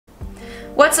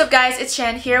What's up guys, it's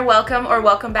Shan here.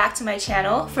 Welcome back to my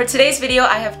channel. For today's video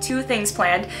I have two things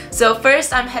planned. So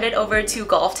first I'm headed over to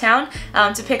Golf Town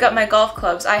to pick up my golf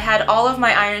clubs. I had all of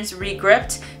my irons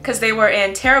re-gripped because they were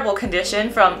in terrible condition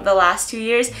from the last 2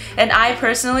 years, and I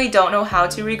personally don't know how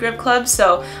to re-grip clubs,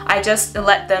 so I just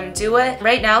let them do it.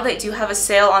 Right now they do have a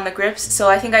sale on the grips, so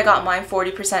I think I got mine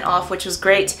 40% off, which was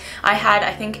great. I had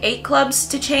I think 8 clubs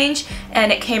to change,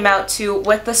 and it came out to,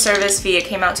 with the service fee, it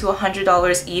came out to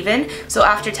 $100 even. So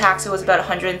after tax it was about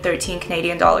 113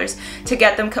 Canadian dollars to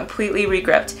get them completely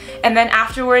re-gripped. And then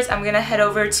afterwards I'm gonna head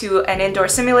over to an indoor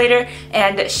simulator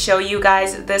and show you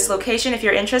guys this location if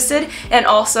you're interested, and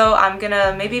also I'm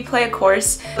gonna maybe play a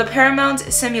course. The Paramount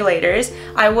Simulators,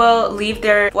 I will leave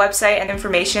their website and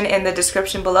information in the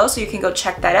description below so you can go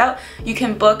check that out. You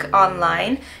can book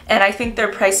online, and I think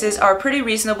their prices are pretty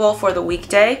reasonable for the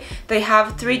weekday. They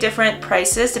have 3 different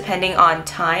prices depending on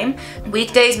time.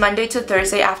 Weekdays Monday to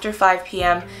Thursday after 5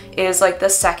 p.m. is like the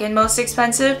second most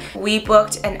expensive. We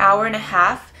booked an hour and a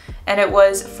half and it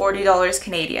was $40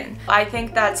 Canadian. I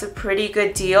think that's a pretty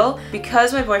good deal.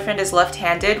 Because my boyfriend is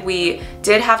left-handed, we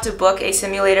did have to book a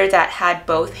simulator that had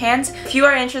both hands. If you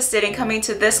are interested in coming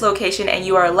to this location and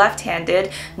you are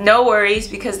left-handed, no worries,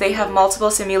 because they have multiple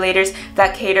simulators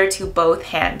that cater to both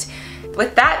hands.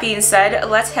 With that being said,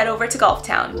 let's head over to Golf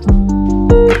Town.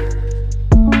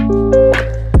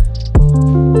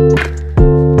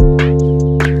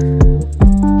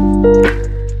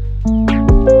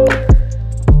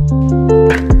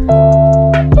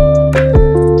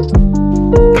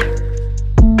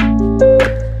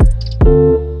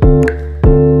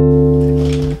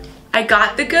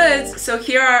 Got the goods. So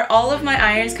here are all of my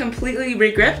irons completely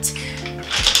re-gripped.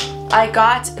 I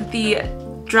got the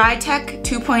DriTac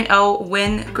 2.0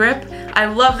 Winn grip. I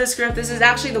love this grip. This is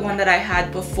actually the one that I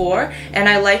had before, and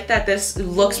I like that this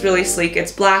looks really sleek.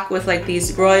 It's black with like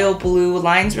these royal blue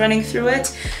lines running through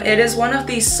it. It is one of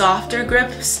these softer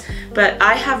grips, but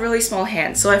I have really small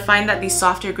hands, so I find that these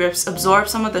softer grips absorb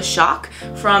some of the shock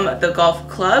from the golf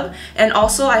club, and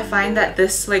also I find that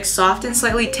this like soft and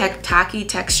slightly tacky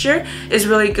texture is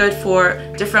really good for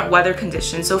different weather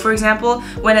conditions. So for example,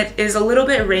 when it is a little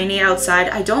bit rainy outside,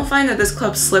 I don't find that this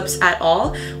club slips at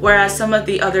all, whereas some of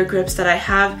the other grips that I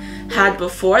have had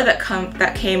before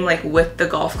that came like with the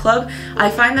golf club, I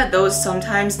find that those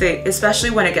sometimes they,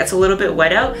 especially when it gets a little bit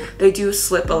wet out, they do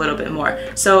slip a little bit more.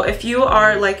 So if you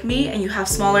are like me and you have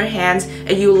smaller hands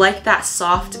and you like that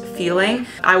soft feeling,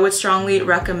 I would strongly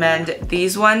recommend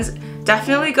these ones.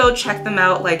 Definitely go check them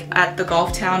out like at the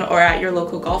Golf Town or at your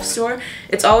local golf store.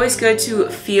 It's always good to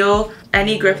feel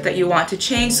any grip that you want to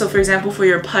change. So for example, for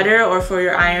your putter or for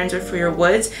your irons or for your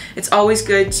woods, it's always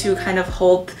good to kind of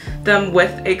hold them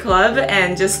with a club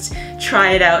and just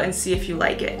try it out and see if you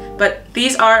like it. But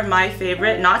these are my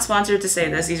favorite, not sponsored to say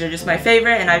this, these are just my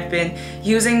favorite, and I've been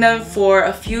using them for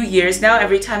a few years now.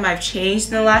 Every time I've changed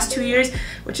in the last 2 years,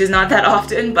 which is not that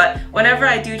often, but whenever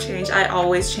I do change, I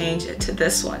always change it to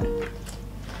this one.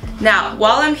 Now,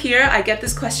 while I'm here, I get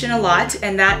this question a lot,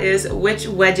 and that is, which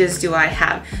wedges do I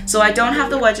have? So I don't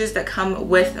have the wedges that come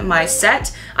with my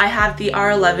set. I have the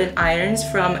R11 irons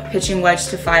from pitching wedge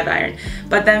to 5-iron.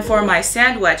 But then for my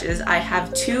sand wedges, I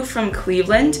have 2 from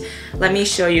Cleveland. Let me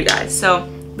show you guys. So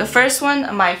the first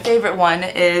one, my favorite one,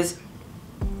 is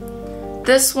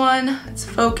this one. Let's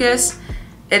focus.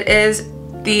 It is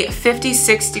the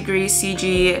 56 degree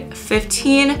CG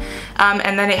 15,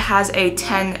 and then it has a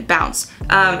 10 bounce.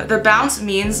 The bounce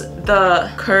means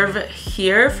the curve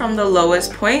here from the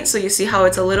lowest point, so you see how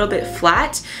it's a little bit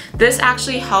flat. This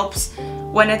actually helps.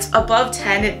 When it's above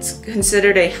 10, it's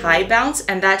considered a high bounce,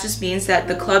 and that just means that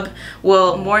the club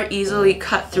will more easily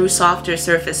cut through softer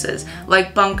surfaces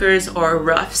like bunkers or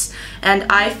roughs. And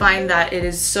I find that it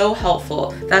is so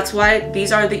helpful. That's why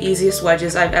these are the easiest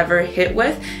wedges I've ever hit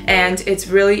with, and it's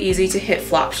really easy to hit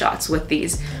flop shots with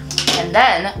these. And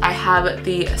then I have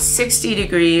the 60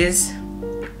 degrees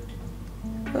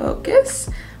focus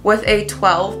with a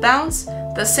 12 bounce.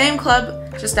 The same club,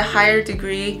 just a higher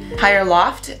degree, higher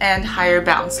loft, and higher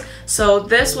bounce. So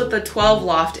this with the 12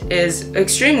 loft is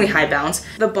extremely high bounce.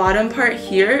 The bottom part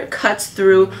here cuts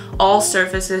through all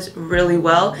surfaces really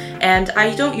well, and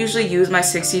I don't usually use my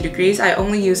 60 degrees. I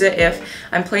only use it if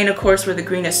I'm playing a course where the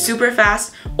green is super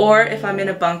fast, or if I'm in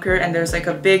a bunker and there's like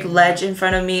a big ledge in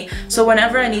front of me. So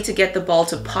whenever I need to get the ball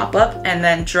to pop up and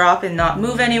then drop and not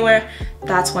move anywhere,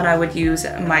 that's when I would use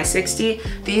my 60.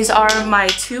 These are my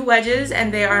 2 wedges,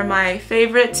 and they are my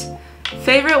favorite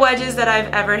wedges that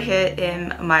I've ever hit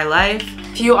in my life.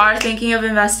 If you are thinking of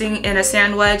investing in a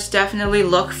sand wedge, definitely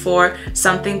look for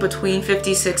something between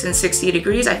 56 and 60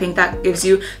 degrees. I think that gives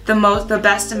you the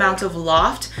best amount of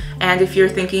loft. And if you're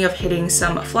thinking of hitting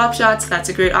some flop shots, that's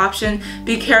a great option.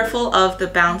 Be careful of the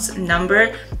bounce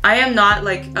number. I am not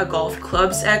like a golf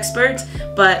clubs expert,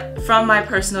 but from my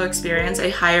personal experience,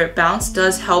 a higher bounce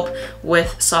does help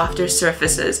with softer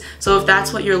surfaces. So if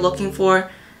that's what you're looking for,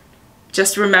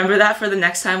 just remember that for the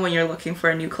next time when you're looking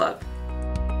for a new club.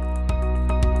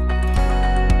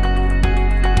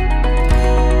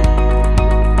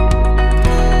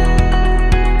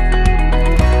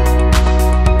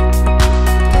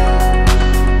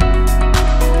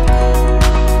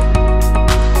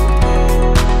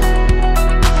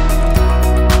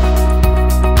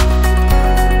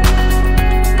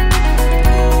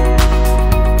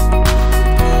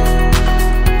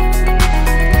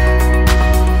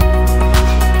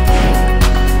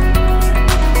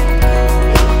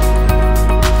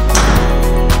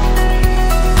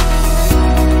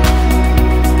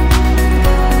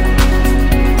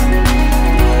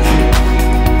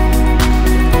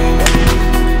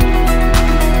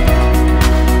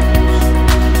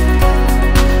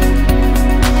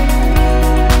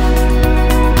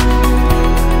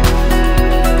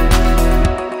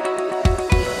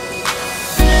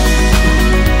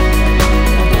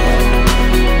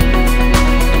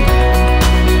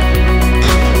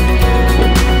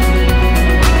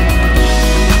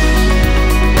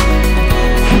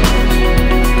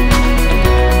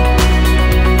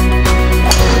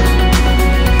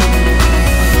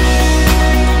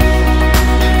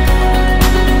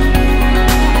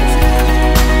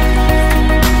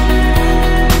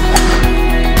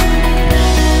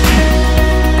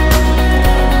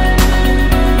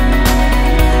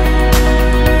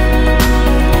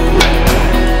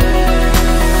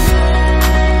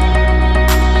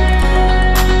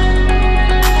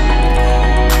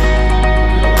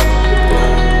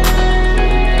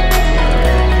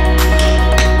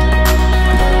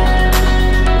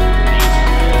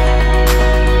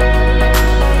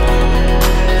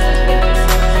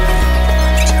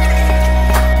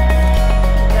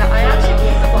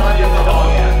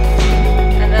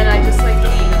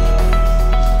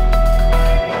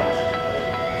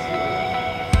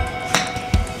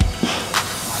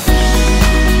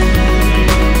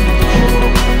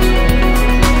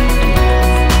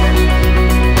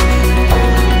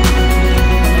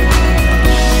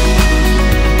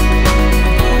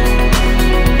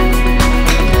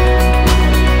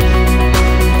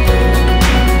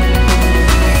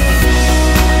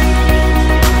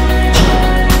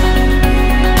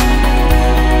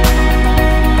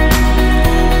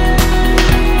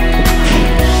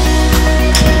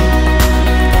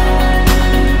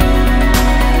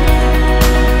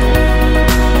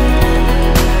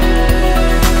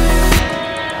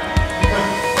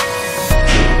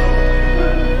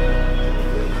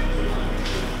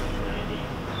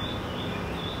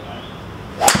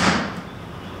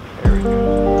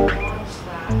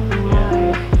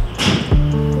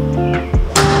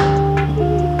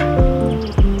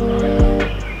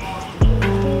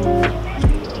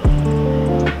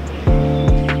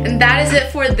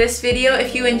 This video.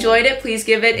 If you enjoyed it, please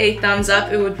give it a thumbs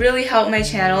up. It would really help my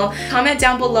channel. Comment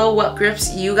down below what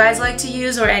grips you guys like to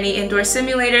use or any indoor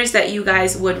simulators that you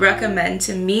guys would recommend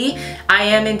to me. I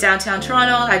am in downtown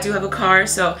Toronto. I do have a car,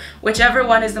 so whichever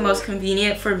one is the most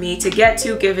convenient for me to get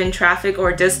to given traffic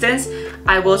or distance,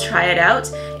 I will try it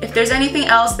out. If there's anything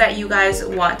else that you guys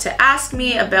want to ask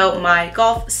me about my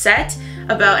golf set,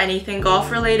 about anything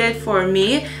golf related for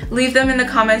me, leave them in the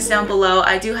comments down below.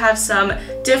 I do have some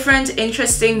different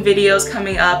interesting videos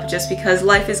coming up just because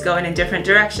life is going in different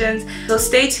directions. So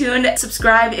stay tuned,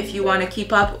 subscribe if you want to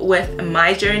keep up with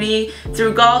my journey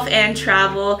through golf and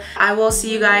travel. I will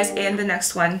see you guys in the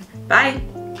next one.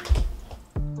 Bye!